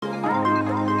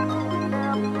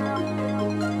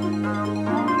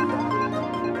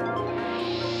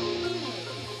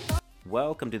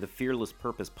Welcome to the Fearless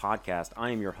Purpose Podcast.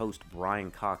 I am your host,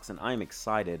 Brian Cox, and I am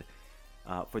excited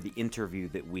for the interview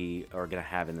that we are going to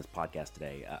have in this podcast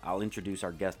today. I'll introduce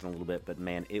our guest in a little bit, but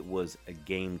man, it was a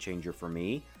game changer for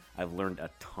me. I've learned a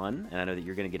ton, and I know that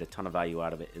you're going to get a ton of value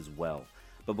out of it as well.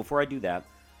 But before I do that,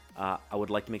 I would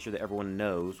like to make sure that everyone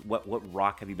knows what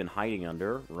rock have you been hiding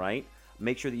under, right?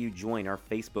 Make sure that you join our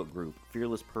Facebook group,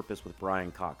 Fearless Purpose with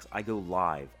Brian Cox. I go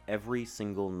live every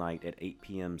single night at 8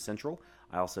 p.m. Central.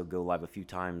 I also go live a few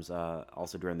times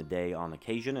also during the day on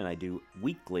occasion, and I do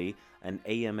weekly an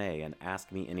AMA, an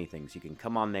Ask Me Anything. So you can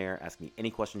come on there, ask me any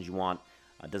questions you want.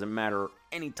 Doesn't matter,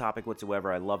 any topic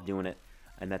whatsoever. I love doing it,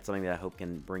 and that's something that I hope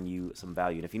can bring you some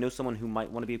value. And if you know someone who might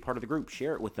want to be a part of the group,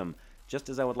 share it with them, just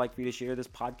as I would like for you to share this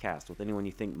podcast with anyone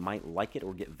you think might like it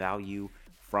or get value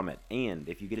from it. And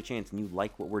if you get a chance and you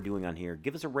like what we're doing on here,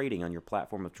 give us a rating on your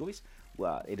platform of choice.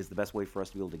 It is the best way for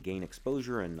us to be able to gain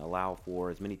exposure and allow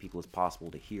for as many people as possible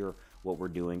to hear what we're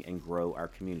doing and grow our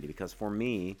community. Because for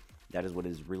me, that is what it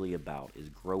is really about, is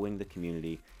growing the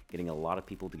community, getting a lot of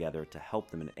people together to help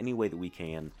them in any way that we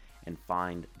can and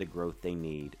find the growth they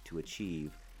need to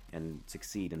achieve and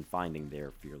succeed in finding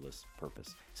their fearless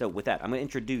purpose. So with that, I'm going to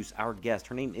introduce our guest.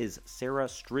 Her name is Sarah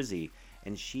Strizzi,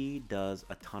 and she does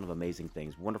a ton of amazing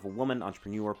things. Wonderful woman,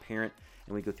 entrepreneur, parent,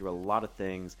 and we go through a lot of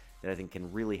things that I think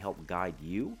can really help guide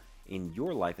you in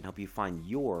your life and help you find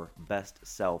your best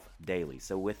self daily.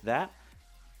 So with that,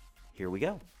 here we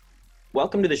go.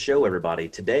 Welcome to the show, everybody.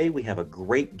 Today we have a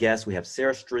great guest. We have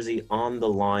Sarah Strizzi on the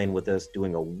line with us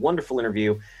doing a wonderful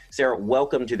interview. Sarah,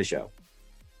 welcome to the show.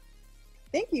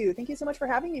 Thank you. Thank you so much for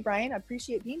having me, Brian. I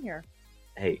appreciate being here.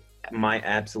 Hey, my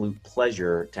absolute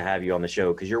pleasure to have you on the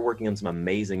show because you're working on some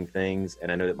amazing things,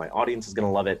 and I know that my audience is going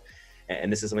to love it,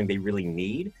 and this is something they really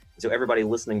need. So everybody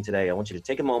listening today, I want you to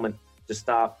take a moment to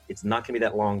stop. It's not going to be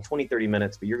that long, 20, 30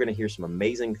 minutes, but you're going to hear some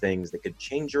amazing things that could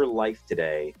change your life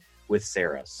today with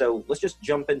Sarah. So let's just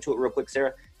jump into it real quick.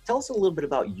 Sarah, tell us a little bit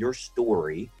about your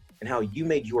story and how you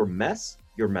made your mess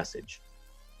your message.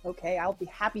 Okay, I'll be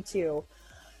happy to.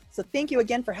 So thank you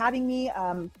again for having me.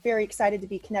 I'm very excited to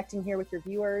be connecting here with your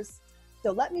viewers.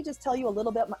 So let me just tell you a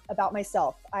little bit about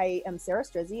myself. I am Sarah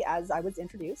Strizzi, as I was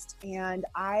introduced, and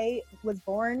I was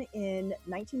born in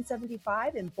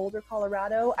 1975 in Boulder,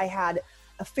 Colorado. I had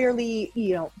a fairly,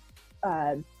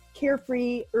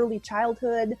 carefree early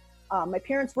childhood. My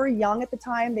parents were young at the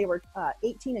time. They were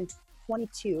 18 and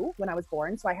 22 when I was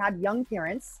born, so I had young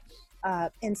parents.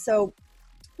 And so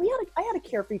I had a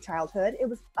carefree childhood. It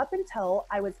was up until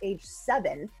I was age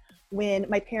 7 when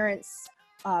my parents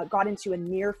got into a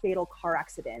near fatal car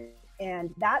accident.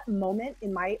 And that moment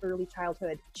in my early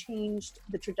childhood changed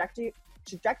the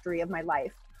trajectory of my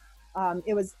life.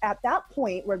 It was at that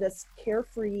point where this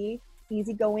carefree,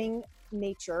 easygoing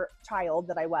nature child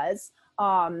that I was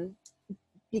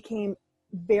became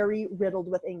very riddled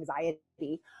with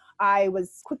anxiety. I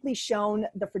was quickly shown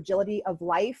the fragility of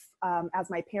life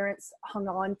as my parents hung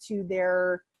on to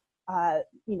their,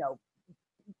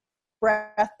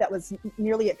 breath that was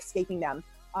nearly escaping them.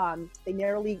 They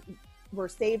narrowly were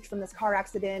saved from this car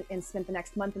accident and spent the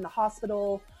next month in the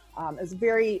hospital. It was a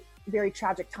very, very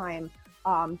tragic time,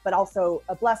 but also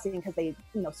a blessing because they,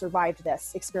 survived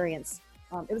this experience.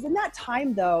 It was in that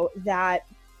time, though, that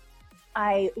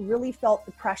I really felt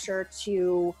the pressure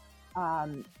to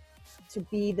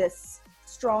be this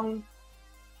strong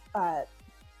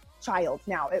child.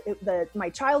 Now, my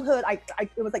childhood,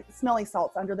 it was like smelling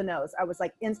salts under the nose. I was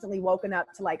like instantly woken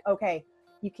up to like, okay,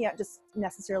 you can't just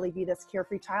necessarily be this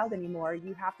carefree child anymore.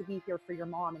 You have to be here for your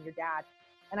mom and your dad.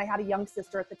 And I had a young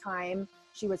sister at the time.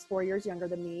 She was 4 years younger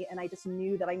than me. And I just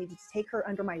knew that I needed to take her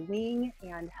under my wing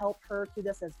and help her through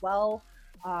this as well.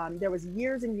 There was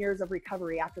years and years of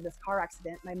recovery after this car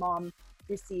accident. My mom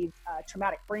received a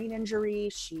traumatic brain injury.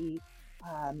 She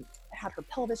had her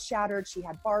pelvis shattered. She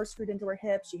had bars screwed into her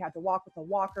hips. She had to walk with a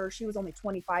walker. She was only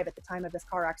 25 at the time of this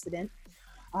car accident.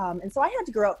 And so I had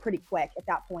to grow up pretty quick at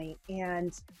that point.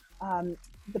 And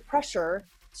the pressure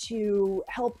to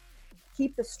help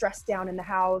keep the stress down in the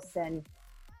house and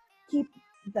keep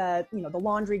the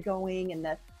laundry going and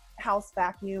the house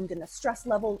vacuumed and the stress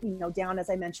level, down, as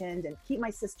I mentioned, and keep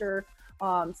my sister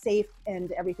safe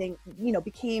and everything,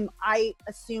 became, I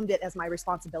assumed it as my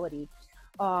responsibility.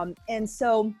 And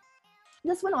so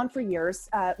this went on for years.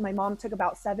 My mom took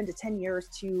about 7 to 10 years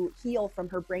to heal from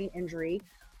her brain injury.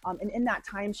 And in that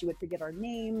time, she would forget our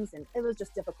names, and it was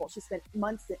just difficult. She spent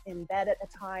months in bed at a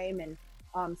time. And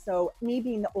so me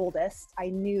being the oldest, I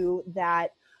knew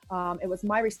that it was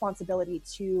my responsibility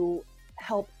to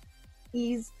help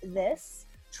ease this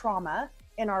trauma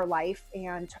in our life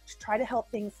and try to help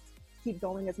things keep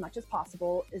going as much as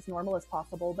possible, as normal as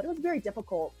possible. But it was very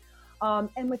difficult.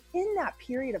 And within that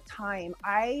period of time,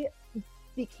 I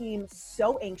became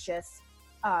so anxious.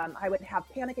 I would have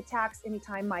panic attacks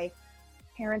anytime my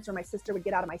parents or my sister would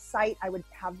get out of my sight. I would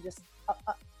have just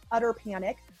utter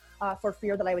panic for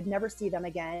fear that I would never see them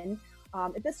again.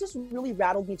 This just really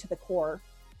rattled me to the core.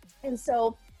 And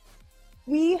so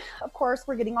we, of course,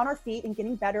 were getting on our feet and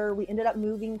getting better. We ended up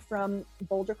moving from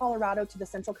Boulder, Colorado to the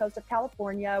Central Coast of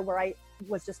California, where I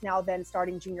was just now then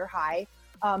starting junior high.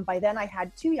 By then I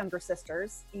had 2 younger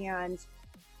sisters and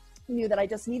knew that I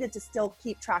just needed to still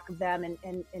keep track of them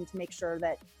and to make sure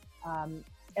that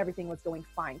everything was going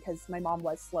fine, because my mom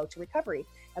was slow to recovery,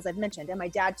 as I've mentioned. And my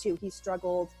dad too, he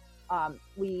struggled.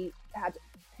 We had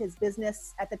his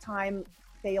business at the time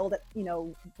failed,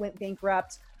 went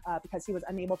bankrupt because he was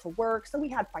unable to work. So we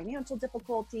had financial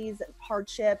difficulties and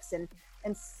hardships.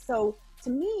 And so to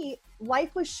me,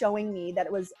 life was showing me that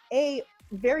it was A,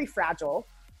 very fragile,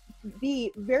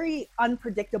 B, very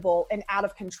unpredictable and out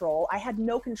of control. I had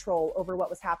no control over what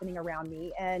was happening around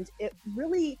me, and it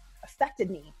really affected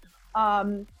me.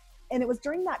 And it was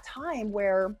during that time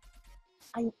where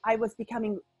I was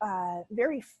becoming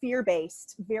very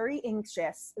fear-based, very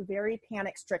anxious, very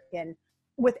panic-stricken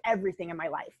with everything in my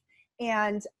life.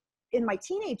 And in my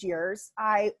teenage years,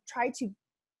 I tried to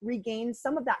regain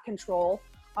some of that control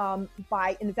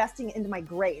by investing into my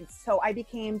grades. So I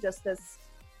became just this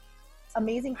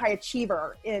amazing high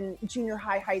achiever in junior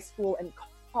high, high school, and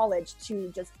college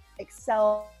to just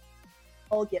excel,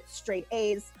 get straight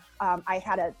A's. I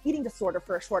had an eating disorder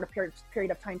for a short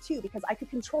period of time too, because I could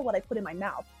control what I put in my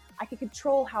mouth. I could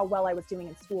control how well I was doing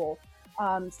in school.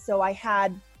 So I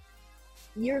had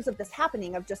years of this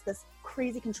happening, of just this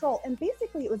crazy control. And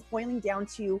basically it was boiling down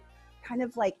to kind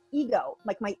of like ego.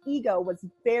 Like my ego was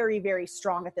very, very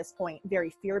strong at this point, very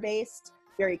fear-based,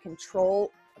 very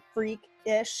control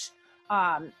freak-ish,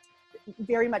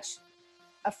 very much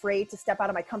afraid to step out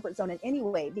of my comfort zone in any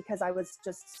way, because I was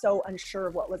just so unsure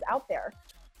of what was out there.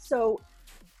 So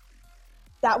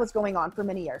that was going on for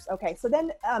many years. Okay, so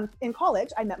then in college,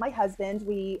 I met my husband.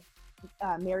 We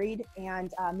married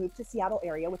and moved to Seattle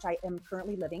area, which I am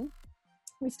currently living.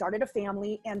 We started a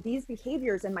family, and these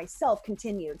behaviors in myself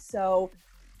continued. So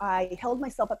I held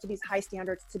myself up to these high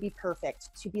standards to be perfect,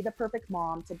 to be the perfect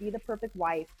mom, to be the perfect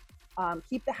wife,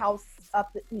 keep the house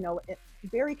up,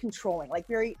 very controlling, like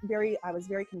I was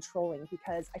very controlling,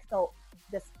 because I felt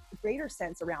this greater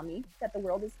sense around me that the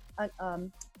world is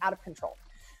out of control.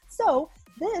 So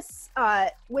this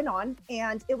went on,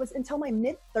 and it was until my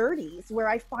mid-30s where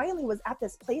I finally was at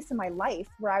this place in my life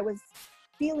where I was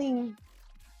feeling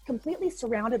completely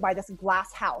surrounded by this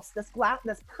glass house, this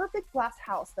perfect glass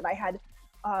house that I had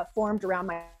formed around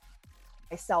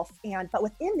myself. But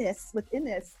within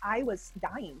this, I was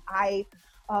dying.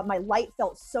 My light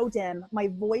felt so dim. My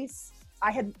voice,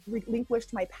 I had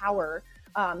relinquished my power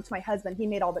to my husband. He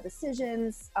made all the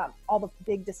decisions, all the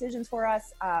big decisions for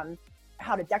us,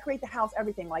 how to decorate the house,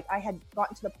 everything. Like I had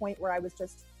gotten to the point where I was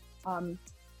just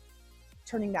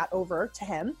turning that over to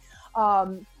him.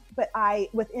 But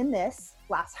within this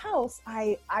glass house,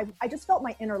 I just felt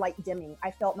my inner light dimming.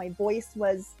 I felt my voice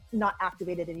was not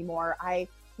activated anymore. I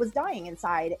was dying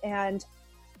inside. And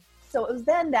so it was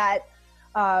then that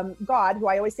God, who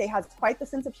I always say has quite the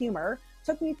sense of humor,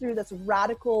 took me through this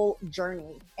radical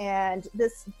journey. And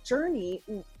this journey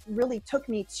really took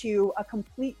me to a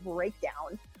complete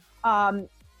breakdown.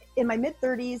 In my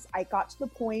mid-30s, I got to the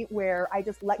point where I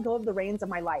just let go of the reins of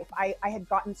my life. I had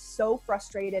gotten so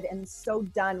frustrated and so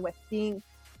done with being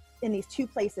in these two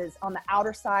places, on the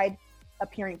outer side,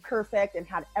 appearing perfect and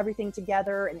had everything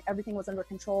together and everything was under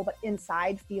control, but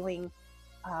inside feeling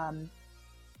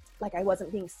like I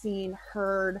wasn't being seen,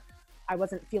 heard. I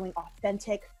wasn't feeling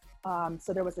authentic.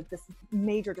 So there was this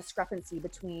major discrepancy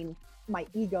between my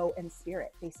ego and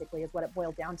spirit, basically, is what it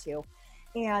boiled down to.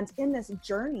 And in this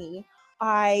journey,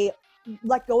 I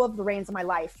let go of the reins of my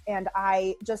life, and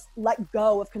I just let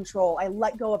go of control. I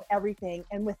let go of everything.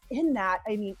 And within that,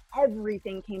 I mean,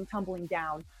 everything came tumbling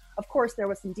down. Of course, there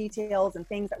was some details and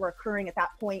things that were occurring at that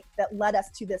point that led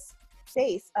us to this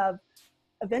space of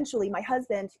eventually my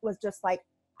husband was just like,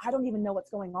 I don't even know what's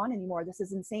going on anymore. This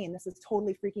is insane. This is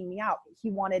totally freaking me out.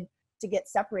 He wanted to get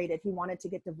separated. He wanted to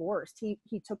get divorced. He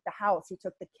took the house. He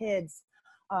took the kids.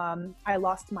 I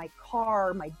lost my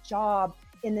car, my job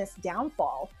in this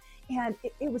downfall. And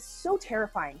it was so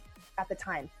terrifying at the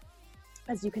time,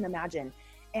 as you can imagine.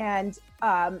 And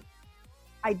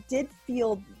I did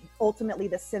feel ultimately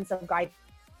this sense of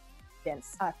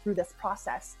guidance through this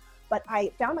process. But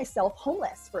I found myself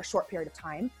homeless for a short period of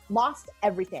time, lost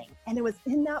everything. And it was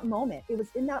in that moment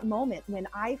when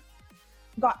I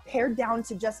got pared down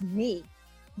to just me,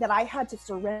 that I had to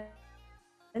surrender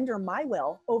surrender my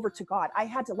will over to God. I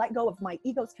had to let go of my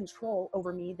ego's control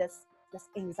over me, this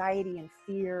anxiety and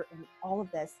fear and all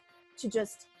of this, to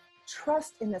just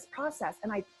trust in this process.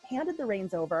 And I handed the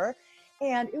reins over,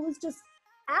 and it was just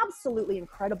absolutely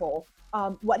incredible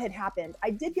what had happened.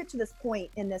 I did get to this point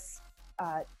in this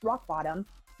rock bottom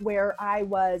where I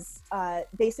was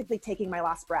basically taking my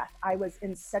last breath. I was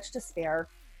in such despair,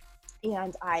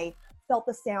 and I felt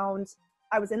the sound.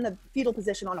 I was in the fetal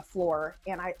position on a floor,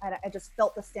 and I just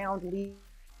felt the sound leave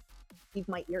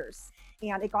my ears,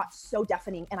 and it got so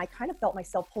deafening, and I kind of felt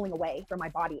myself pulling away from my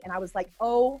body. And I was like,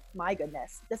 oh my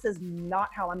goodness, this is not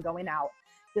how I'm going out.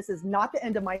 This is not the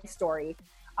end of my story.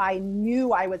 I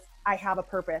knew I have a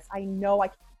purpose. I know I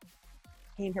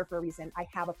came here for a reason. I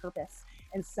have a purpose.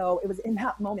 And so it was in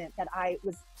that moment that I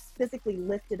was physically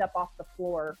lifted up off the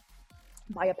floor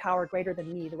by a power greater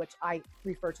than me, which I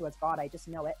refer to as God. I just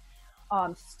know it.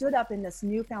 Stood up in this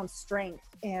newfound strength.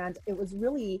 And it was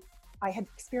really, I had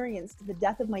experienced the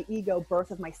death of my ego,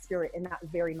 birth of my spirit in that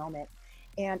very moment.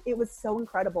 And it was so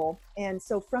incredible. And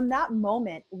so from that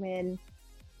moment when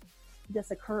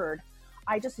this occurred,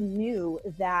 I just knew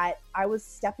that I was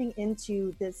stepping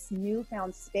into this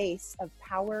newfound space of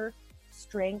power,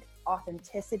 strength,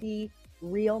 authenticity,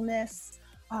 realness.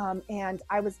 And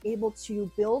I was able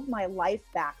to build my life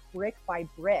back brick by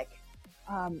brick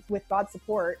with God's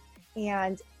support.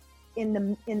 And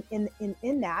in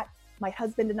that, my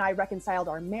husband and I reconciled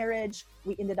our marriage.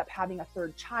 We ended up having a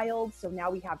third child. So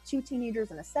now we have 2 teenagers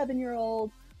and a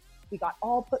 7-year-old. We got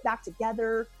all put back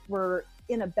together. We're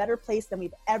in a better place than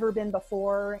we've ever been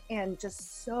before. And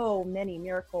just so many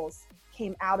miracles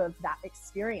came out of that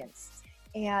experience.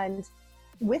 And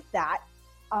with that,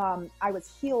 I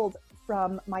was healed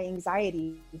from my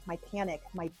anxiety, my panic,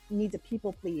 my need to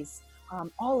people please.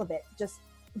 All of it just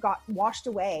got washed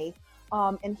away.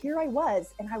 And here I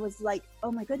was, and I was like,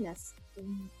 oh my goodness,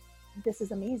 this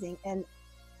is amazing. And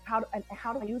how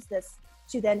do I use this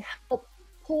to then help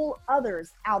pull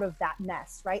others out of that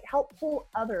mess, right? Help pull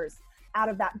others out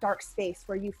of that dark space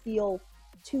where you feel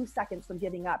 2 seconds from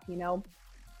giving up.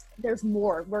 There's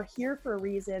more. We're here for a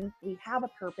reason. We have a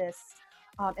purpose.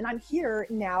 And I'm here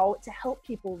now to help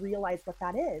people realize what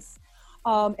that is.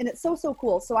 And it's so, so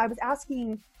cool. So I was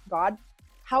asking God,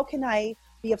 how can I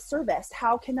be of service?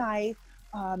 How can I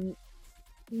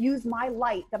use my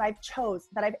light that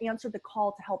I've answered the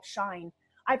call to help shine?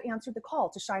 I've answered the call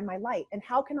to shine my light. And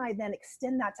how can I then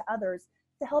extend that to others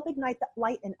to help ignite that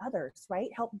light in others, right?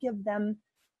 Help give them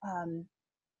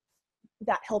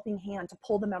that helping hand to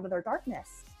pull them out of their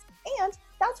darkness. And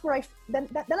that's where then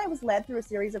I was led through a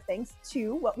series of things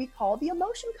to what we call the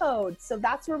emotion code. So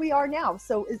that's where we are now.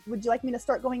 So would you like me to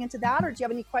start going into that, or do you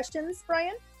have any questions,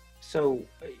 Brian? So,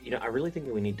 I really think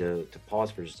that we need to pause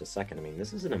for just a second. I mean,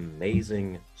 this is an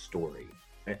amazing story.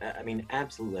 I mean,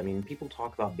 absolutely. I mean, people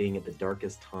talk about being at the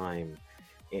darkest time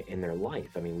in their life.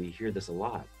 I mean, we hear this a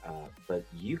lot, but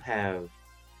you have,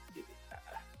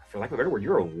 for lack of a better word,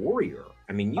 you're a warrior.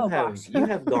 I mean, you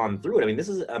have gone through it. I mean, this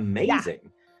is amazing.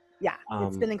 Yeah,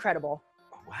 it's been incredible.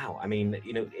 Wow. I mean,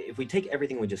 if we take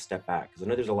everything, we just step back, because I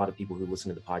know there's a lot of people who listen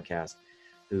to the podcast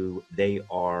who they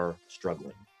are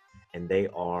struggling, and they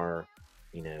are,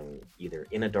 either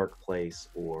in a dark place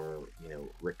or,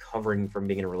 recovering from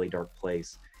being in a really dark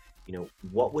place.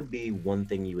 What would be one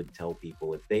thing you would tell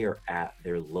people if they are at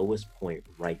their lowest point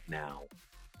right now?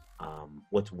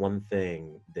 What's one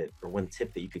thing or one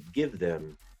tip that you could give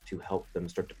them to help them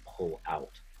start to pull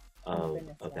out of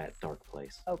that dark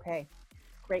place? Okay,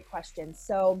 great question.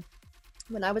 So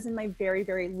when I was in my very,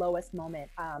 very lowest moment,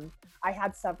 I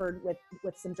had suffered with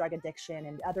some drug addiction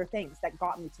and other things that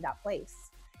got me to that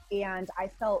place. And I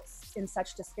felt in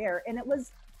such despair. And it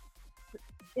was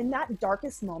in that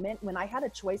darkest moment when I had a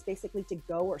choice basically to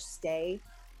go or stay.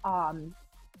 I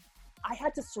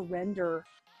had to surrender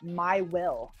my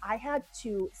will. I had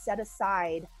to set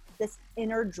aside this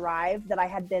inner drive that I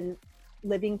had been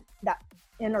living, that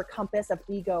inner compass of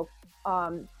ego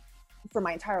for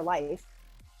my entire life.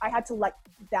 I had to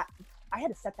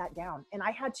set that down, and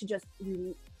I had to just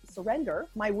surrender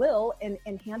my will and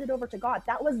hand it over to God.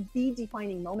 That was the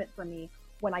defining moment for me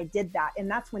when I did that. And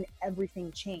that's when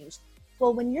everything changed.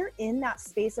 Well, when you're in that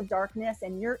space of darkness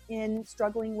and you're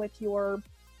struggling with your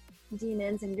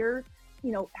demons, and you're,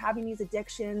 having these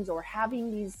addictions or having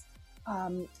these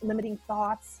limiting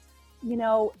thoughts,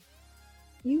 you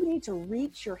need to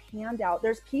reach your hand out.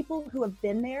 There's people who have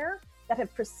been there, that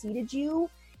have preceded you,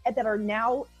 and that are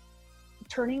now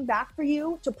turning back for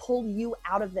you to pull you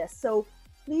out of this. So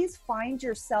please find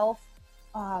yourself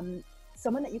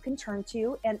someone that you can turn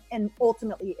to, and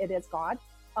ultimately it is God.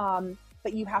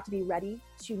 But you have to be ready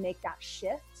to make that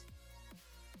shift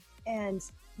and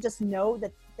just know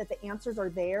that the answers are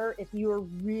there if you are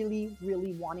really,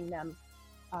 really wanting them.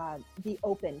 Be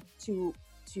open to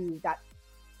that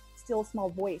still small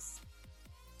voice,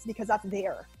 because that's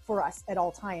there for us at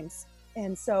all times.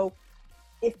 And so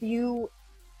if you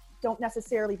don't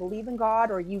necessarily believe in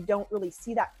God, or you don't really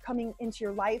see that coming into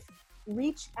your life,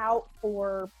 reach out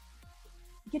or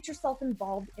get yourself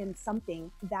involved in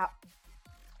something that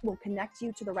will connect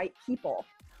you to the right people,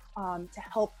 to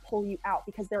help pull you out,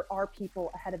 because there are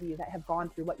people ahead of you that have gone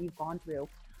through what you've gone through,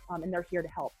 and they're here to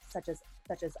help, such as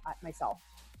myself.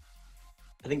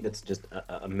 I think that's just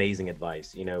amazing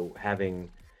advice. Having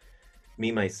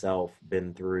me myself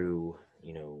been through,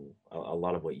 a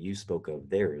lot of what you spoke of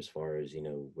there, as far as,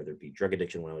 whether it be drug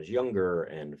addiction when I was younger,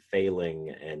 and failing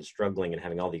and struggling and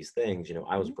having all these things.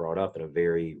 I was brought up in a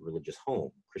very religious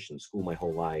home, Christian school my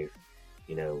whole life,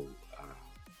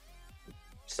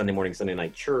 Sunday morning, Sunday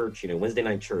night church, Wednesday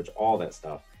night church, all that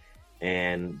stuff.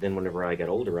 And then whenever I got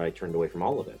older, I turned away from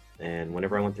all of it. And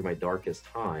whenever I went through my darkest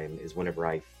time is whenever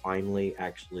I finally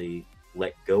actually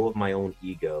let go of my own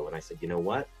ego. And I said, you know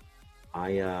what?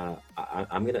 I'm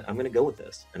gonna go with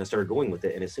this. And I started going with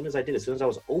it. And as soon as I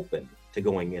was open to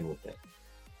going in with it,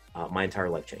 my entire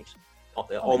life changed.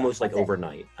 Almost like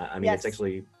overnight. I mean, It's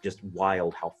actually just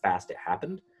wild how fast it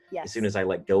happened. Yes. As soon as I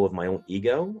let go of my own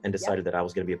ego and decided that I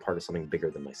was going to be a part of something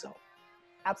bigger than myself.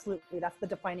 Absolutely. That's the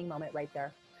defining moment right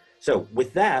there. So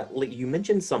with that, you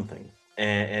mentioned something,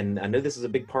 and I know this is a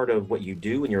big part of what you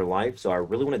do in your life, so I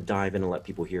really want to dive in and let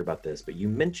people hear about this, but you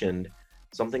mentioned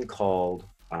something called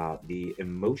the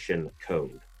emotion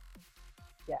code.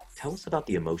 Yes. Tell us about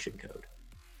the emotion code.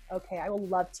 Okay, I will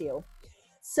love to.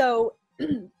 So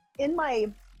in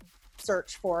my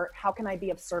search for how can I be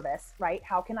of service, right?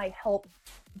 How can I help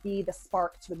be the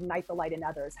spark to ignite the light in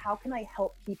others? How can I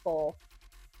help people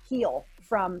heal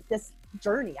from this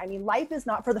journey? I mean, life is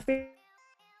not for the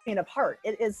faint of heart.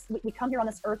 It is, we come here on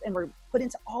this earth and we're put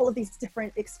into all of these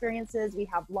different experiences. We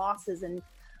have losses and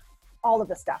all of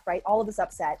this stuff, right? All of this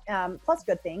upset, plus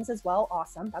good things as well.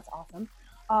 Awesome. That's awesome.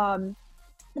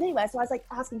 But anyway, so I was like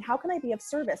asking, how can I be of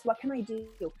service? What can I do?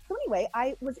 So anyway,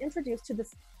 I was introduced to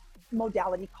this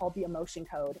modality called the emotion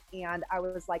code. And I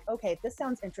was like, okay, this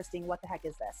sounds interesting. What the heck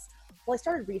is this? Well, I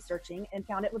started researching and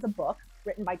found it was a book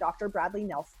written by Dr. Bradley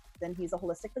Nelson. He's a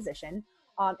holistic physician.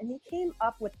 And he came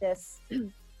up with this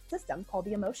system called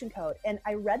the emotion code. And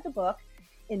I read the book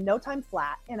in no time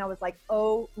flat. And I was like,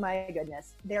 oh my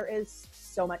goodness, there is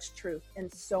so much truth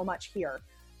and so much here.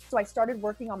 So I started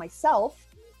working on myself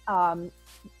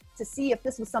to see if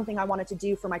this was something I wanted to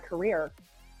do for my career.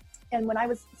 And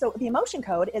so the emotion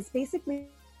code is basically,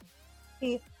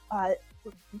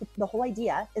 the whole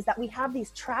idea is that we have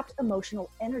these trapped emotional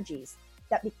energies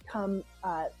that become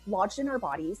lodged in our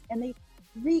bodies, and they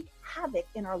wreak havoc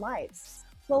in our lives.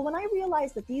 Well, when I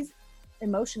realized that these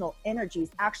emotional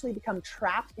energies actually become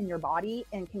trapped in your body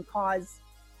and can cause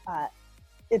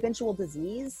eventual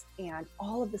disease and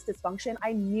all of this dysfunction,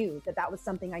 I knew that was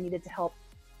something I needed to help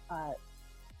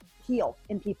heal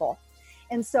in people.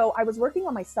 And so I was working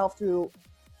on myself through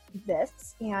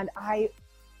this, and I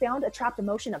found a trapped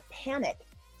emotion of panic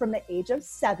from the age of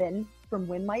 7, from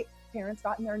when my parents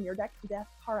got in their near-death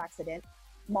car accident,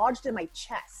 lodged in my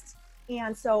chest.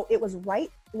 And so it was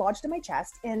lodged in my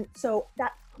chest. And so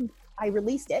I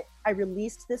released it. I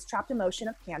released this trapped emotion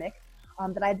of panic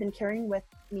that I had been carrying with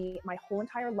me my whole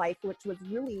entire life, which was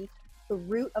really the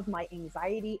root of my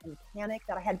anxiety and panic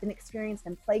that I had been experienced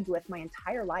and plagued with my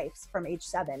entire life from age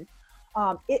 7.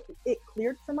 It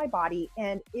cleared from my body,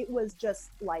 and it was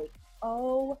just like,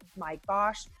 oh my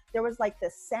gosh, there was like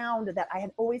this sound that I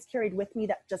had always carried with me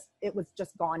that it was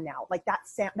just gone now. Like that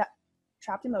sound, that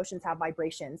trapped emotions have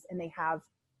vibrations and they have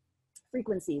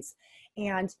frequencies,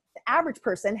 and the average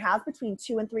person has between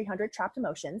 200 and 300 trapped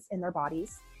emotions in their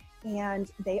bodies, and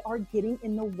they are getting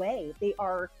in the way. They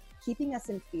are keeping us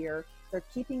in fear. They're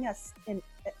keeping us in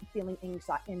feeling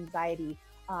anxiety,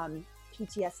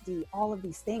 PTSD, all of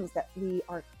these things that we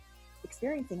are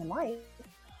experiencing in life.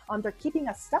 They're keeping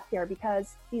us stuck there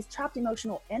because these trapped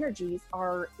emotional energies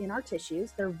are in our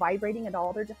tissues. They're vibrating at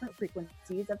all their different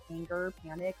frequencies of anger,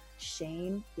 panic,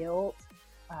 shame, guilt,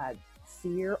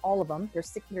 fear, all of them. There's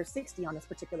 60 on this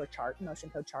particular chart, emotion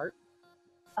code chart.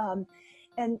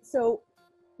 And so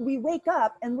we wake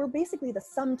up and we're basically the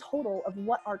sum total of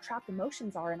what our trapped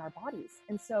emotions are in our bodies.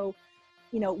 And so,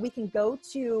 we can go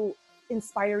to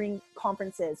inspiring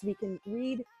conferences. We can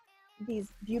read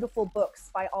these beautiful books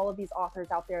by all of these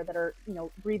authors out there that are,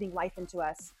 breathing life into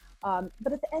us.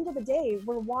 But at the end of the day,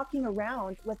 we're walking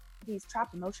around with these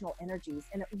trapped emotional energies.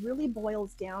 And it really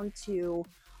boils down to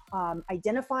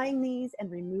identifying these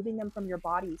and removing them from your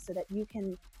body so that you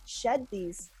can shed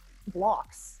these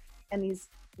blocks and these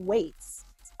weights,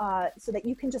 so that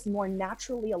you can just more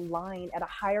naturally align at a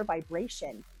higher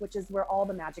vibration, which is where all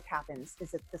the magic happens,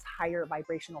 is at this higher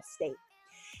vibrational state.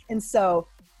 And so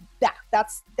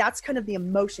that's kind of the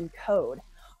emotion code.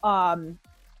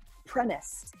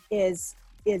 Premise is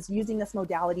using this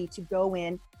modality to go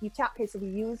in. You tap. Okay, so we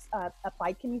use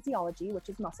applied kinesiology, which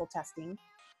is muscle testing.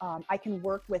 I can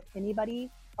work with anybody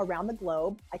around the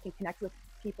globe. I can connect with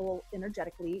people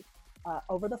energetically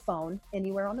over the phone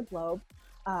anywhere on the globe.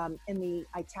 And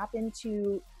I tap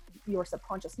into your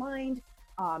subconscious mind.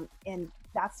 And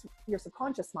that's your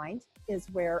subconscious mind is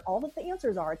where all of the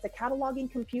answers are. It's a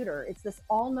cataloging computer. It's this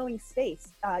all-knowing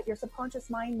space. Your subconscious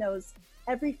mind knows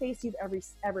every face you've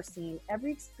ever seen,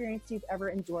 every experience you've ever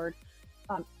endured,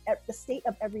 the state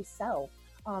of every cell.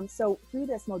 So through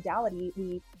this modality,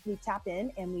 we tap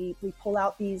in and we pull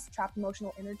out these trapped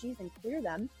emotional energies and clear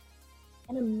them,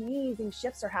 and amazing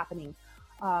shifts are happening.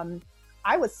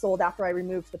 I was sold after I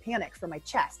removed the panic from my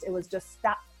chest. It was just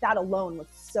that alone was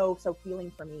so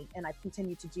healing for me. And I've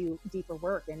continued to do deeper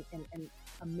work, and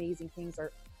amazing things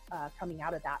are coming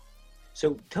out of that.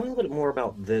 So tell me a little bit more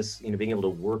about this, being able to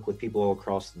work with people all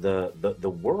across the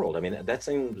world. I mean, that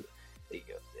seems,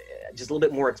 just a little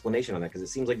bit more explanation on that, because it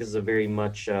seems like this is a very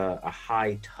much a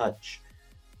high touch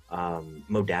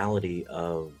modality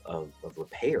of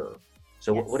repair.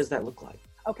 So Yes. what does that look like?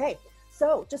 Okay.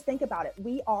 So just think about it.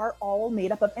 We are all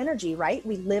made up of energy, right?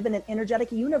 We live in an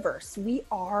energetic universe. We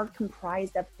are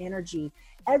comprised of energy.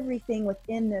 Everything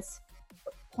within this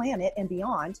planet and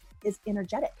beyond is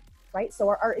energetic, right? So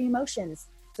are our emotions,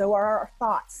 so are our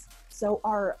thoughts, so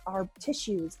are our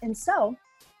tissues. And so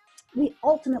we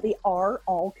ultimately are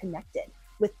all connected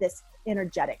with this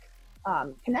energetic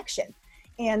connection.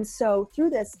 And so through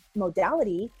this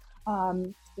modality,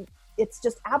 it's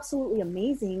just absolutely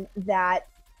amazing that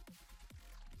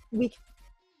we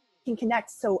can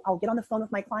connect. So I'll get on the phone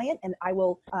with my client and I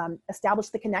will establish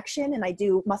the connection, and I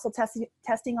do muscle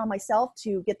testing on myself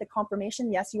to get the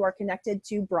confirmation. Yes, you are connected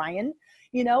to Brian,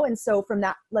 and so from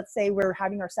that, let's say we're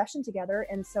having our session together.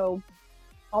 And so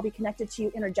I'll be connected to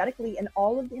you energetically, and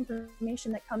all of the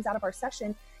information that comes out of our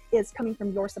session is coming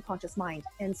from your subconscious mind.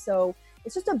 And so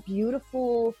it's just a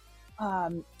beautiful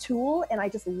tool. And I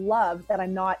just love that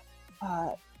I'm not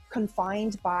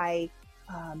confined by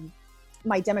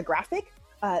my demographic,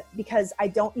 because I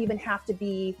don't even have to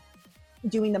be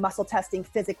doing the muscle testing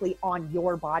physically on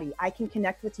your body. I can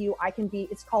connect with you.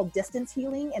 It's called distance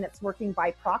healing, and it's working by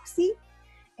proxy.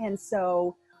 And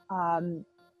so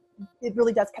it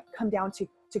really does come down to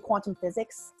quantum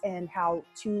physics and how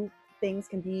two things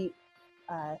can be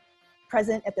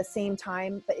present at the same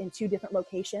time, but in two different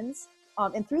locations.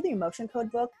 And through the Emotion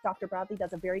Code book, Dr. Bradley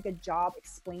does a very good job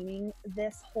explaining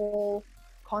this whole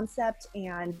concept,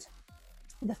 and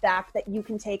the fact that you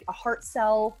can take a heart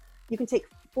cell, you can take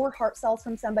 4 heart cells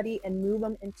from somebody and move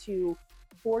them into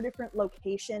 4 different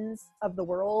locations of the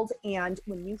world. And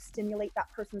when you stimulate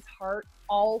that person's heart,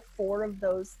 all 4 of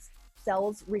those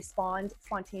cells respond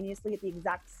spontaneously at the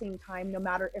exact same time, no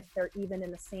matter if they're even in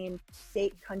the same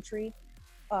state, country.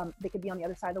 They could be on the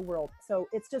other side of the world. So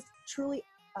it's just truly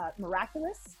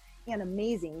miraculous and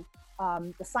amazing,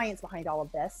 the science behind all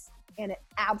of this, and it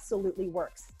absolutely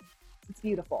works. It's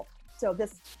beautiful. So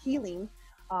this healing,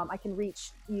 I can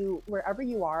reach you wherever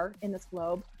you are in this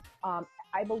globe.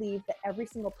 I believe that every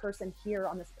single person here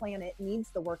on this planet needs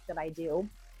the work that I do.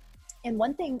 And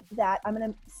one thing that I'm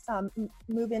going to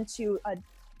move into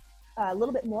a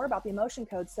little bit more about the Emotion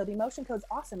Code. So the Emotion Code's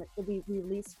awesome. We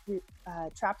release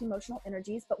trapped emotional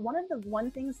energies. But one of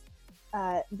the things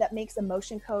that makes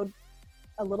Emotion Code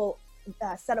a little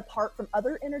set apart from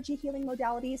other energy healing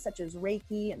modalities, such as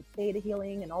Reiki and Theta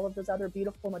healing and all of those other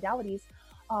beautiful modalities,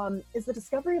 is the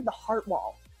discovery of the heart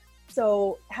wall.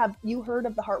 So have you heard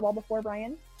of the heart wall before,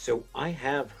 Brian? So I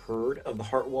have heard of the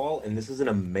heart wall, and this is an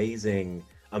amazing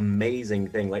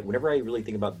thing. Like, whenever I really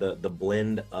think about the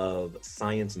blend of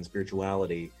science and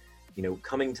spirituality,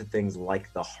 coming to things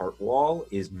like the heart wall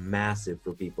is massive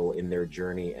for people in their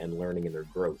journey and learning and their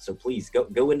growth. So please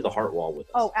go into the heart wall with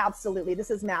us. Oh, absolutely.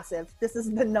 This is massive. This is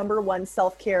the #1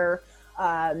 self-care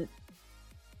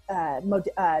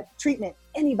treatment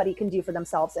anybody can do for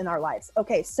themselves in our lives.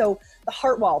 Okay, so the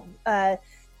heart wall.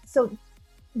 So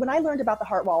when I learned about the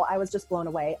heart wall, I was just blown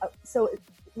away. So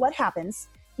what happens,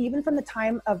 even from the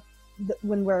time of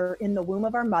when we're in the womb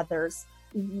of our mothers,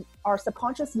 our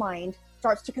subconscious mind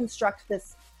starts to construct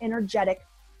this energetic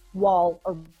wall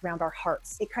around our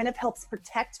hearts. It kind of helps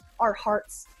protect our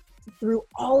hearts through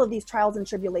all of these trials and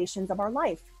tribulations of our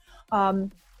life.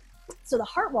 So the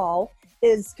heart wall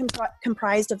is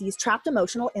comprised of these trapped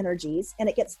emotional energies, and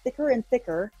it gets thicker and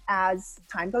thicker as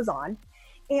time goes on.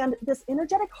 And this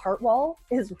energetic heart wall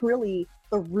is really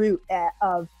the root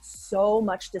of so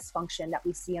much dysfunction that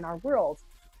we see in our world.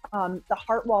 The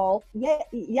heart wall,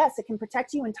 yes, it can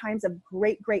protect you in times of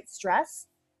great, great stress.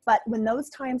 But when those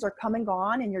times are come and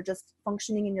gone and you're just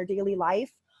functioning in your daily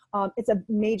life, it's a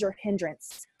major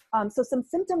hindrance. So some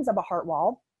symptoms of a heart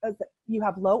wall is that you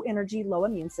have low energy, low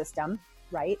immune system,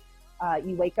 right?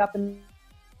 You wake up in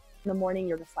the morning,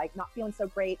 you're just like not feeling so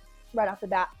great right off the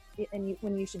bat. And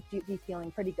when you should be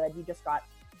feeling pretty good, you just got,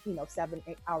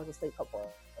 7-8 hours of sleep, hopefully.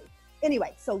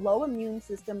 Anyway, so low immune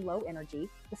system, low energy.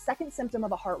 The second symptom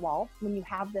of a heart wall, when you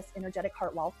have this energetic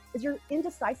heart wall, is you're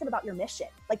indecisive about your mission.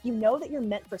 Like, you know that you're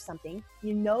meant for something.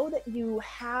 You know that you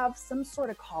have some sort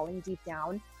of calling deep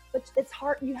down, but it's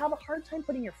hard. You have a hard time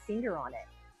putting your finger on it.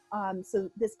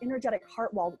 So this energetic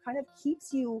heart wall kind of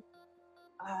keeps you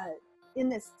in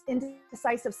this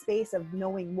indecisive space of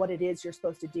knowing what it is you're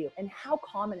supposed to do. And how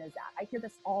common is that? I hear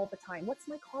this all the time. What's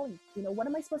my calling? What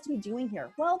am I supposed to be doing here?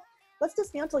 Well, let's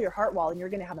dismantle your heart wall, and you're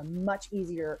going to have a much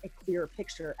easier and clearer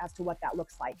picture as to what that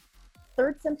looks like.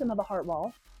 Third symptom of a heart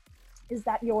wall is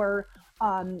that you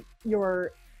have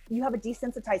a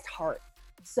desensitized heart.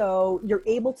 So you're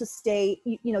able to stay,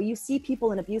 you see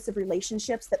people in abusive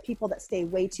relationships, that people that stay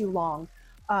way too long,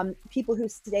 people who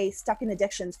stay stuck in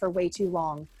addictions for way too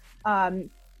long.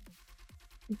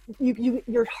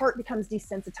 Your heart becomes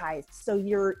desensitized. So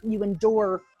you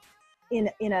endure in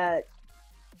a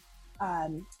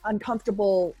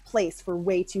uncomfortable place for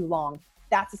way too long.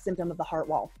 That's a symptom of the heart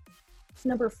wall.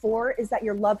 Number 4 is that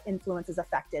your love influence is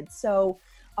affected. So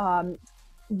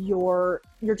you're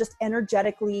just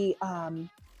energetically,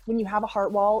 when you have a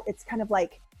heart wall, it's kind of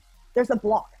like there's this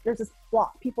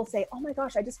block. People say, oh my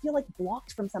gosh, I just feel like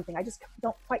blocked from something. I just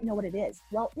don't quite know what it is.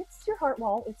 Well, it's your heart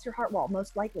wall. It's your heart wall,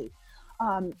 most likely.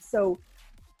 And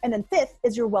then 5th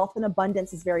is your wealth and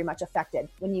abundance is very much affected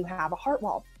when you have a heart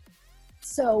wall.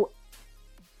 So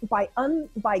by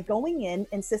going in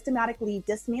and systematically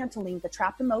dismantling the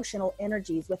trapped emotional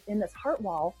energies within this heart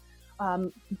wall,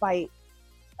 by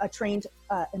a trained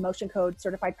emotion code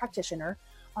certified practitioner,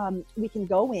 we can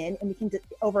go in and we can,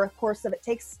 over a course of, it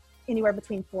takes anywhere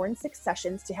between 4 and 6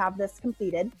 sessions to have this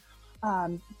completed,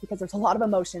 because there's a lot of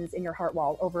emotions in your heart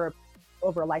wall over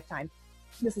a lifetime.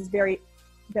 This is very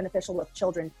beneficial with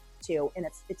children too, and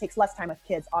it takes less time with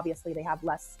kids. Obviously, they have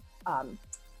less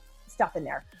stuff in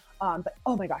there. But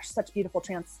oh my gosh, such beautiful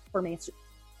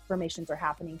transformations are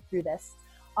happening through this.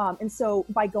 And so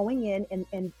by going in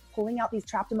and pulling out these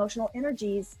trapped emotional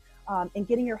energies, and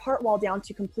getting your heart wall down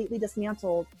to completely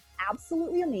dismantled,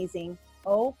 absolutely amazing.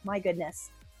 Oh my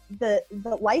goodness. The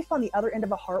life on the other end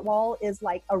of a heart wall is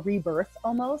like a rebirth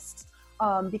almost,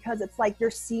 because it's like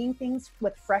you're seeing things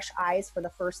with fresh eyes for the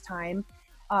first time.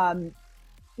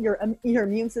 Your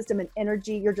immune system and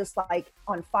energy, you're just like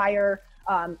on fire.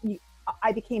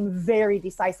 I became very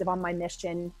decisive on my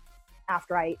mission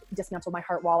after I dismantled my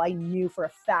heart wall. I knew for a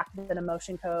fact that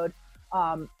emotion code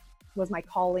was my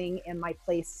calling and my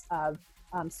place of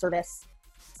service.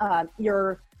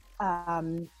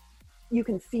 You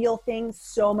can feel things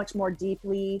so much more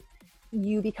deeply.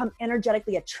 You become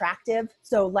energetically attractive.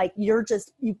 So like you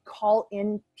call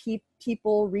in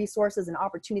people, resources, and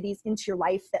opportunities into your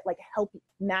life that like help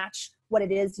match what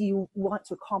it is you want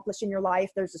to accomplish in your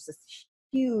life. There's just this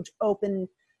huge open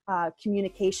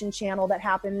communication channel that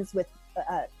happens with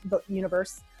the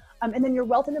universe. And then your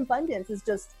wealth and abundance is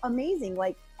just amazing.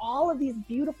 Like all of these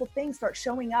beautiful things start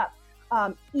showing up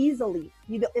easily.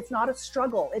 It's not a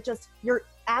struggle. You're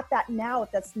at that now,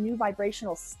 at this new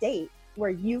vibrational state where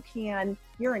you're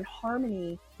in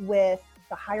harmony with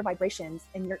the higher vibrations,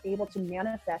 and you're able to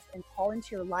manifest and call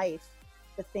into your life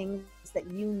the things that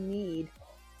you need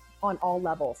on all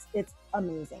levels. It's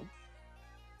amazing.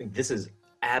 This is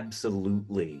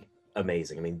absolutely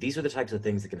amazing. I mean, these are the types of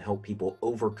things that can help people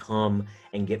overcome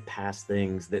and get past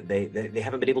things that they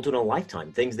haven't been able to in a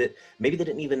lifetime, things that maybe they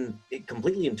didn't even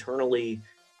completely internally,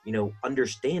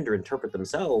 understand or interpret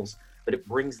themselves, but it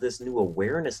brings this new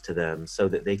awareness to them so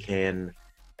that they can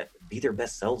be their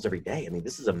best selves every day. I mean,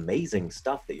 this is amazing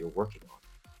stuff that you're working on.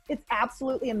 It's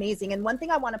absolutely amazing. And one thing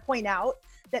I want to point out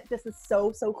that this is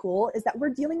so, so cool is that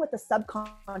we're dealing with the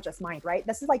subconscious mind, right?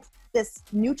 This is like this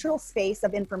neutral space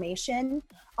of information.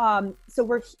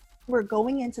 So we're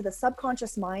going into the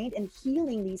subconscious mind and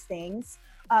healing these things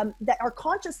that our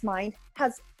conscious mind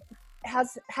has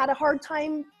had a hard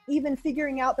time even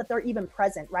figuring out that they're even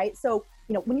present, right? So,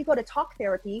 when you go to talk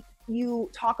therapy, you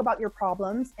talk about your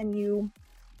problems, and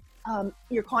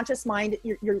your conscious mind,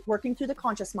 you're working through the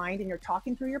conscious mind, and you're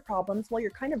talking through your problems while you're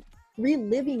kind of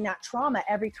reliving that trauma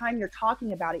every time you're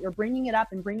talking about it. You're bringing it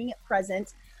up and bringing it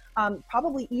present,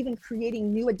 probably even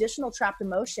creating new additional trapped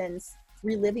emotions,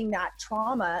 reliving that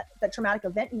trauma, that traumatic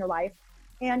event in your life.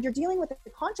 And you're dealing with the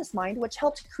conscious mind, which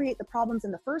helped create the problems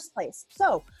in the first place.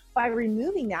 So by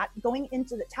removing that,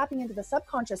 tapping into the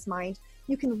subconscious mind,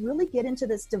 you can really get into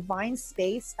this divine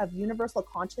space of universal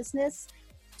consciousness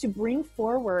to bring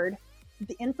forward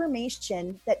the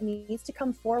information that needs to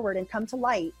come forward and come to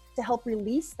light to help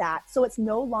release that, so it's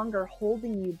no longer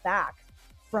holding you back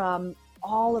from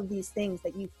all of these things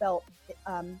that you felt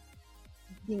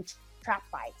being trapped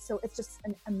by. So it's just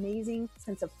an amazing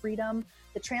sense of freedom.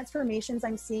 The transformations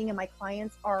I'm seeing in my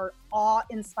clients are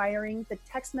awe-inspiring. The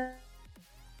text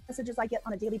messages I get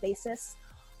on a daily basis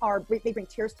they bring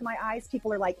tears to my eyes.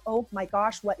 People are like, oh my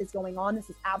gosh, what is going on? This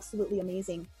is absolutely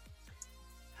amazing.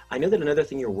 I know that another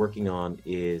thing you're working on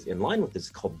is in line with this,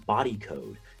 called Body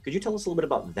Code. Could you tell us a little bit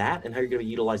about that and how you're going to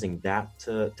be utilizing that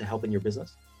to help in your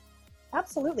business?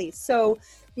 Absolutely. So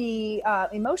the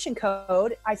emotion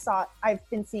code, I've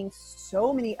been seeing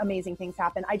so many amazing things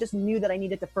happen. I just knew that I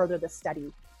needed to further this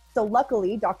study. So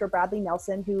luckily, Dr. Bradley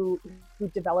Nelson, who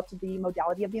developed the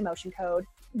modality of the emotion code,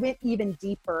 went even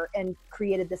deeper and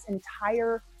created this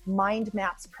entire mind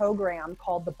maps program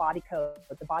called the Body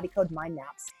Code Mind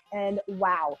Maps. And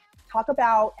wow, talk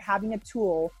about having a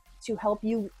tool to help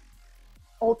you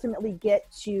ultimately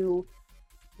get to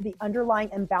the underlying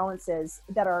imbalances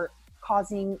that are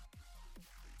causing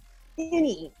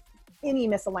any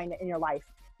misalignment in your life.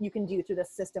 You can do through the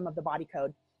system of the Body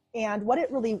Code. And what it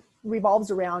really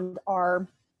revolves around are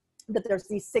that there's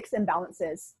these 6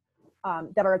 imbalances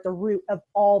that are at the root of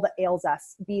all that ails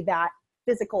us, be that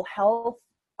physical health,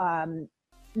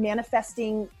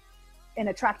 manifesting and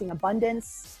attracting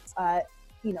abundance,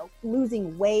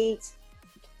 losing weight,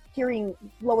 hearing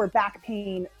lower back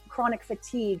pain, chronic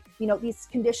fatigue, these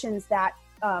conditions that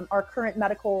our current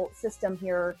medical system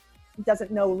here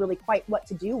doesn't know really quite what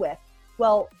to do with.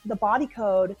 Well, the Body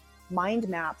Code Mind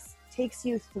Maps takes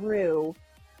you through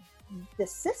the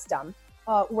system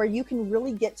where you can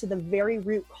really get to the very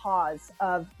root cause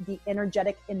of the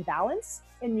energetic imbalance,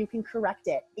 and you can correct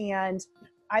it. And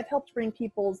I've helped bring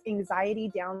people's anxiety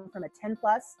down from a 10+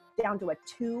 down to a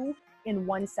 2 in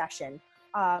one session.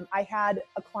 I had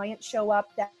a client show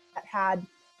up that had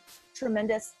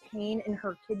tremendous pain in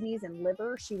her kidneys and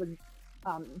liver. She was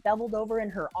beveled over in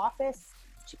her office.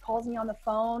 She calls me on the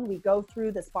phone. We go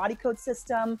through this Body Code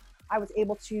system. I was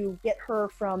able to get her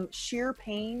from sheer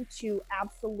pain to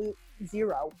absolute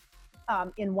 0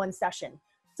 in one session.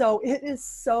 So it is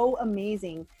so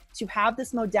amazing to have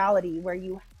this modality where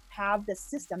you have this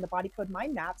system, the Body Code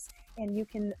Mind Maps, and you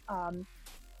can,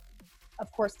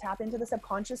 of course, tap into the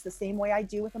subconscious the same way I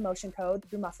do with emotion code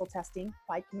through muscle testing,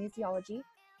 applied kinesiology.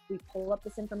 We pull up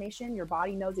this information, your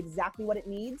body knows exactly what it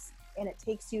needs, and it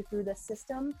takes you through this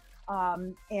system.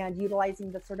 And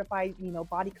utilizing the certified,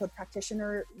 Body Code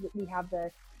practitioner, we have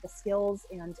the skills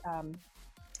and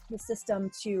the system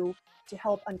to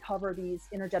help uncover these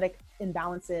energetic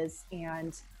imbalances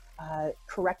and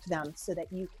correct them so that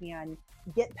you can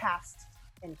get past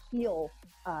and heal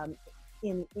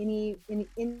in any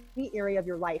area of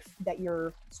your life that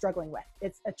you're struggling with.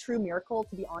 It's a true miracle,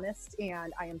 to be honest,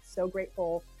 and I am so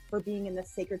grateful for being in this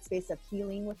sacred space of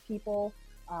healing with people.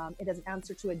 It is an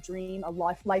answer to a dream, a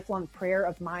lifelong prayer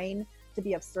of mine to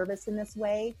be of service in this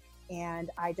way. And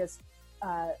I just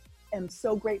am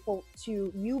so grateful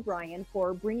to you, Brian,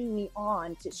 for bringing me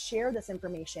on to share this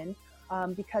information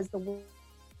because the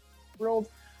world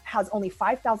has only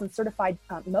 5,000 certified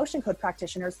emotion code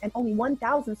practitioners and only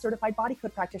 1,000 certified Body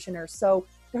Code practitioners. So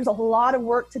there's a lot of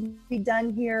work to be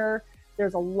done here.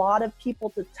 There's a lot of people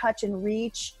to touch and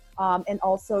reach. And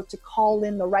also to call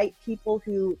in the right people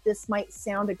who this might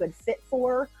sound a good fit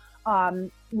for.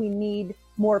 We need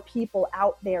more people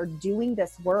out there doing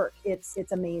this work. It's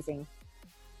amazing.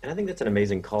 And I think that's an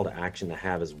amazing call to action to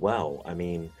have as well. I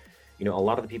mean, a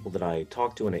lot of the people that I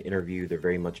talk to in an interview, they're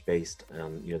very much based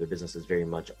on, their business is very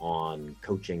much on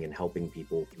coaching and helping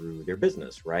people through their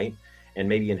business, right? And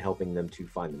maybe in helping them to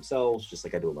find themselves, just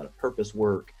like I do a lot of purpose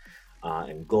work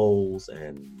and goals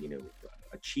and,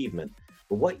 achievement.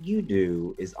 But what you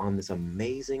do is on this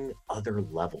amazing other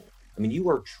level. I mean, you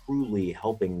are truly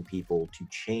helping people to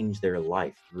change their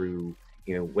life through,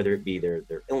 whether it be their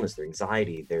illness, their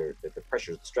anxiety, their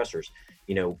pressures, the stressors,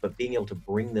 but being able to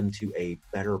bring them to a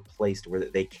better place to where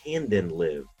they can then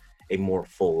live a more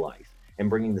full life. And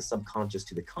bringing the subconscious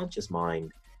to the conscious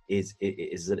mind is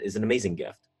an amazing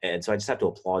gift. And so I just have to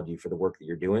applaud you for the work that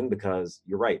you're doing, because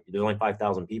you're right. There's only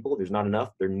 5,000 people. There's not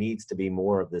enough. There needs to be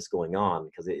more of this going on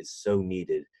because it is so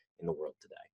needed in the world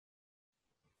today.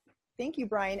 Thank you,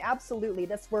 Brian. Absolutely.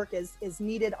 This work is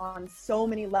needed on so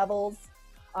many levels.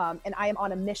 And I am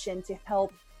on a mission to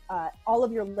help all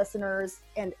of your listeners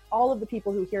and all of the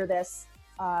people who hear this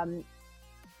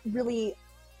really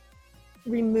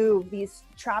remove these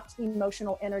trapped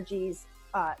emotional energies,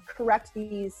 correct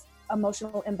these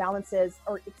emotional imbalances,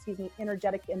 or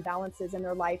energetic imbalances in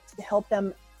their life, to help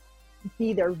them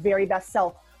be their very best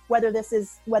self. Whether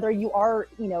you are,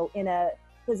 in a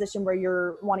position where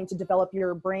you're wanting to develop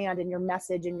your brand and your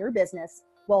message and your business,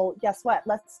 well, guess what?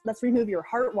 Let's remove your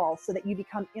heart wall so that you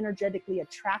become energetically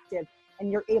attractive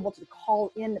and you're able to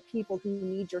call in the people who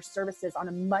need your services on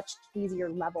a much easier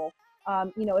level.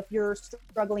 If you're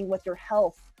struggling with your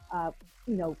health,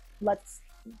 let's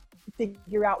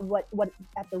figure out what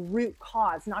at the root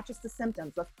cause, not just the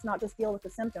symptoms. Let's not just deal with the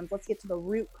symptoms. Let's get to the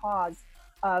root cause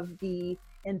of the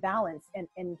imbalance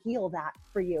and heal that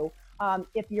for you.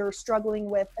 If you're struggling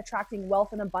with attracting wealth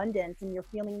and abundance and you're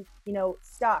feeling,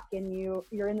 stuck and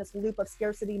you're in this loop of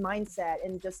scarcity mindset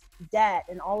and just debt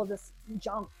and all of this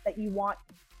junk that you want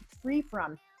free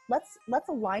from, let's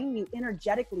align you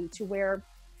energetically to where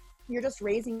you're just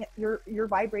raising, you're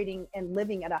vibrating and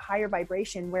living at a higher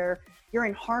vibration where you're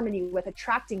in harmony with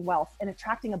attracting wealth and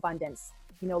attracting abundance.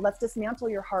 Let's dismantle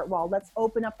your heart wall. Let's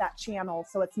open up that channel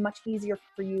so it's much easier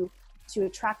for you to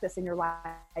attract this in your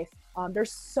life.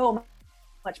 There's so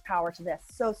much power to this,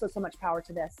 so much power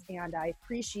to this. And I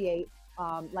appreciate,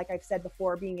 like I've said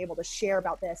before, being able to share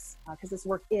about this because this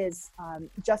work is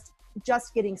just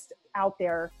getting out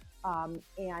there.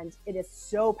 And it is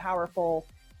so powerful.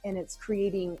 And it's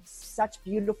creating such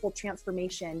beautiful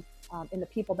transformation in the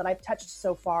people that I've touched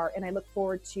so far. And I look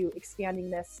forward to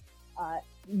expanding this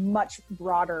much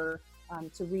broader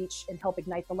to reach and help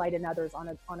ignite the light in others on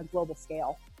a global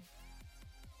scale.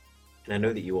 And I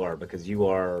know that you are, because you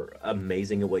are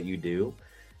amazing at what you do.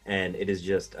 And it is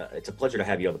just, it's a pleasure to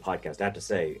have you on the podcast. I have to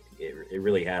say, it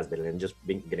really has been. And just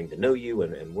getting to know you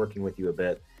and working with you a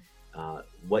bit,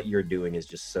 what you're doing is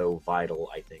just so vital,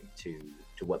 I think, to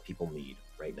what people need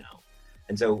right now.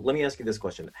 And so let me ask you this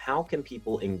question. How can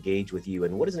people engage with you,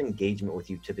 and what does an engagement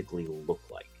with you typically look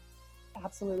like?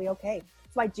 Absolutely. Okay.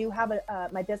 So I do have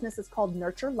my business is called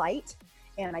Nurture Light,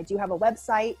 and I do have a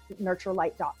website,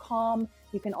 nurturelight.com.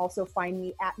 You can also find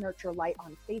me at Nurture Light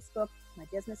on Facebook. My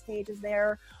business page is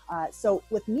there. So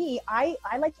with me, I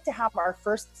like to have our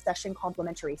first session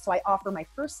complimentary. So I offer my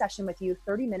first session with you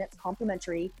 30 minutes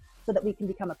complimentary so that we can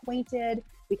become acquainted.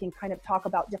 We can kind of talk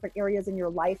about different areas in your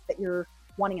life that you're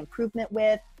wanting improvement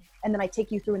with. And then I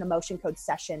take you through an emotion code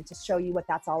session to show you what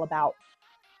that's all about.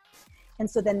 And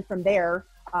so then from there,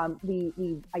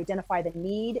 we identify the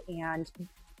need, and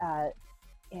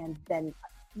then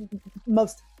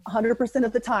most 100%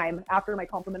 of the time after my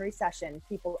complimentary session,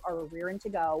 people are rearing to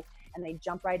go and they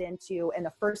jump right into, and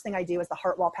the first thing I do is the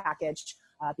heart wall package,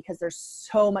 because there's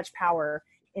so much power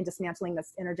in dismantling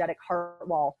this energetic heart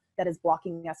wall that is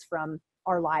blocking us from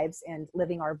our lives and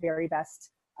living our very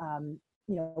best,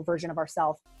 version of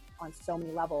ourselves on so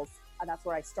many levels. That's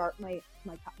where I start my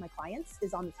clients,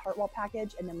 is on this heart wall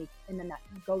package, and then that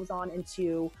goes on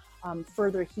into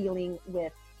further healing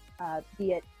with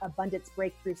be it abundance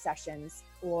breakthrough sessions,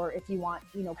 or if you want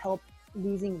help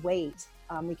losing weight,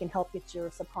 we can help get your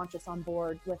subconscious on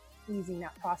board with easing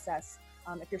that process.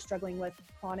 If you're struggling with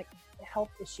chronic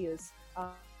health issues,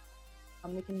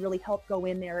 we can really help go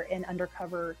in there and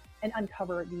uncover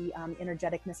the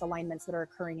energetic misalignments that are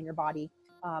occurring in your body.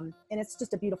 And it's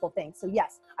just a beautiful thing. So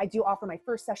yes, I do offer my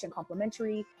first session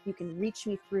complimentary. You can reach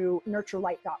me through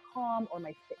nurturelight.com or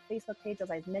my Facebook page,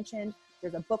 as I've mentioned.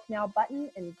 There's a book now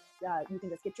button, and you can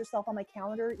just get yourself on my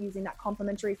calendar using that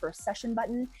complimentary first session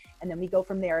button. And then we go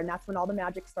from there. And that's when all the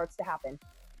magic starts to happen.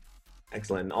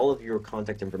 Excellent. And all of your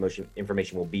contact information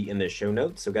will be in the show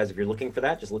notes. So guys, if you're looking for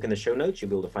that, just look in the show notes. You'll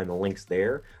be able to find the links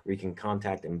there where you can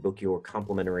contact and book your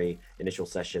complimentary initial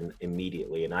session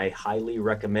immediately. And I highly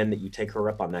recommend that you take her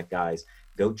up on that, guys.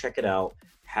 Go check it out,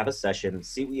 have a session,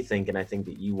 see what you think. And I think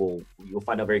that you'll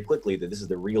find out very quickly that this is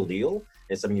the real deal. And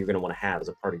it's something you're going to want to have as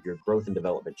a part of your growth and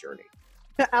development journey.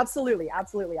 Absolutely.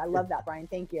 Absolutely. I love that, Brian.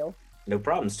 Thank you. No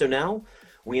problem. So now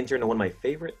we enter into one of my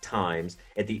favorite times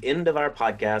at the end of our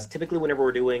podcast. Typically, whenever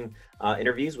we're doing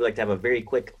interviews, we like to have a very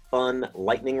quick, fun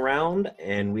lightning round.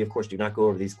 And we, of course, do not go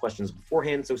over these questions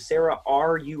beforehand. So Sarah,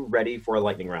 are you ready for a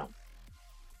lightning round?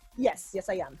 Yes,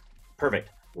 I am. Perfect.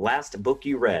 Last book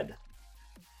you read?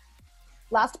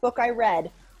 Last book I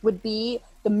read would be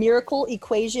The Miracle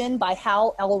Equation by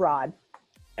Hal Elrod.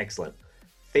 Excellent.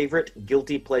 Favorite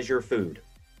guilty pleasure food?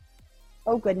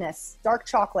 Oh, goodness. Dark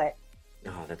chocolate.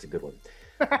 Oh, that's a good one.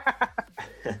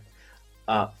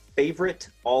 Favorite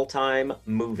all-time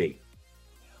movie?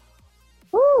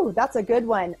 Ooh, that's a good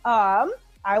one.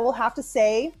 I will have to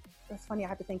say, it's funny, I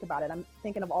have to think about it. I'm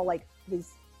thinking of all like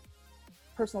these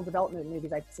personal development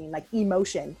movies I've seen, like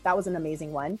Emotion. That was an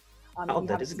amazing one. Oh,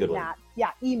 that is a good one.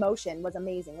 Yeah, Emotion was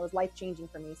amazing. It was life-changing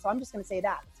for me. So I'm just going to say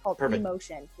that. It's called Perfect.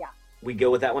 Emotion. Yeah. We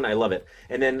go with that one. I love it.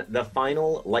 And then the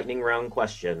final lightning round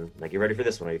question. Now get ready for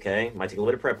this one, okay? Might take a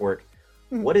little bit of prep work.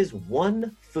 Mhm. What is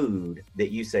one food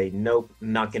that you say, nope,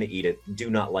 not going to eat it, do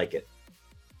not like it?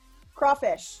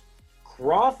 Crawfish.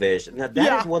 Crawfish. Now that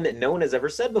Yeah. is one that no one has ever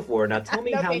said before. Now tell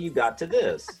me No, how thanks. you got to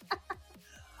this.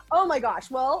 Oh my gosh.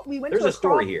 Well, we went There's to a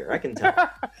story here. I can tell.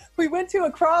 We went to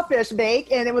a crawfish bake,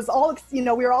 and it was all, we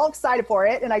were all excited for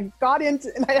it. And I got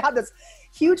into, and I had this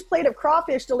huge plate of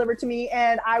crawfish delivered to me.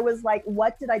 And I was like,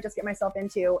 what did I just get myself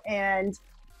into? And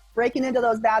breaking into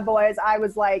those bad boys, I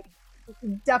was like,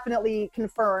 definitely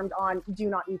confirmed on do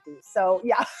not eat these. So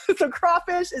yeah, so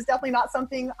crawfish is definitely not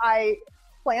something I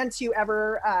plan to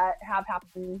ever have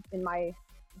happen in my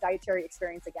dietary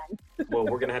experience again. Well,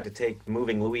 we're going to have to take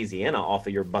moving Louisiana off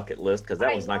of your bucket list because that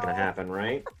I one's not going to know. happen,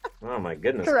 right? Oh my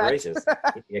goodness Correct. gracious.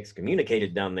 You'd be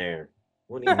excommunicated down there.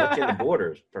 Wouldn't even let you in the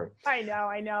borders. I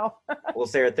know. Well,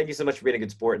 Sarah, thank you so much for being a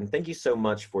good sport, and thank you so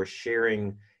much for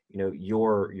sharing,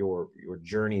 your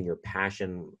journey and your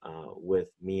passion with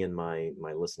me and my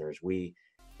listeners. We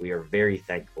are very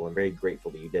thankful and very grateful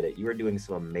that you did it. You are doing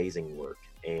some amazing work,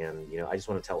 and I just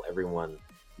want to tell everyone,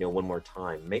 one more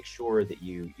time, make sure that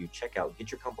you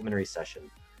get your complimentary session.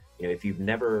 If you've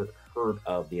never heard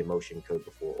of the Emotion Code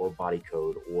before, or Body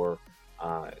Code, or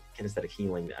kinesthetic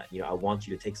healing, I want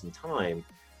you to take some time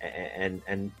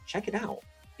and check it out.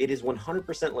 It is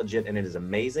 100% legit, and it is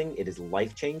amazing. It is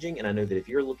life-changing, and I know that if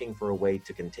you're looking for a way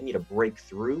to continue to break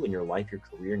through in your life, your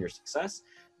career, and your success,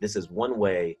 this is one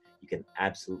way you can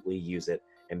absolutely use it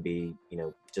and be,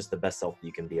 just the best self that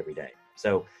you can be every day.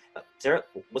 So, Sarah,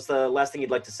 what's the last thing you'd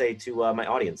like to say to my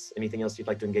audience? Anything else you'd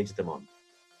like to engage with them on?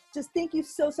 Just thank you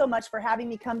so much for having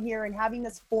me come here and having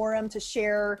this forum to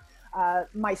share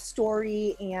my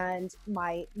story and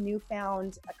my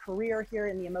newfound career here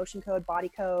in the Emotion Code, Body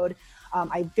Code.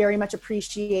 I very much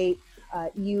appreciate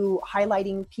you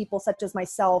highlighting people such as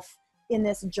myself in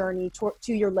this journey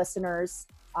to your listeners.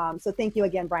 So thank you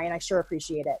again, Brian. I sure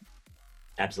appreciate it.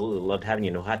 Absolutely. Loved having you.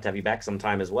 And we'll have to have you back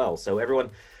sometime as well. So everyone,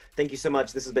 thank you so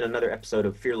much. This has been another episode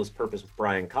of Fearless Purpose with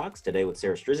Brian Cox, today with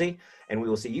Sarah Strizzi, and we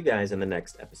will see you guys in the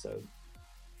next episode.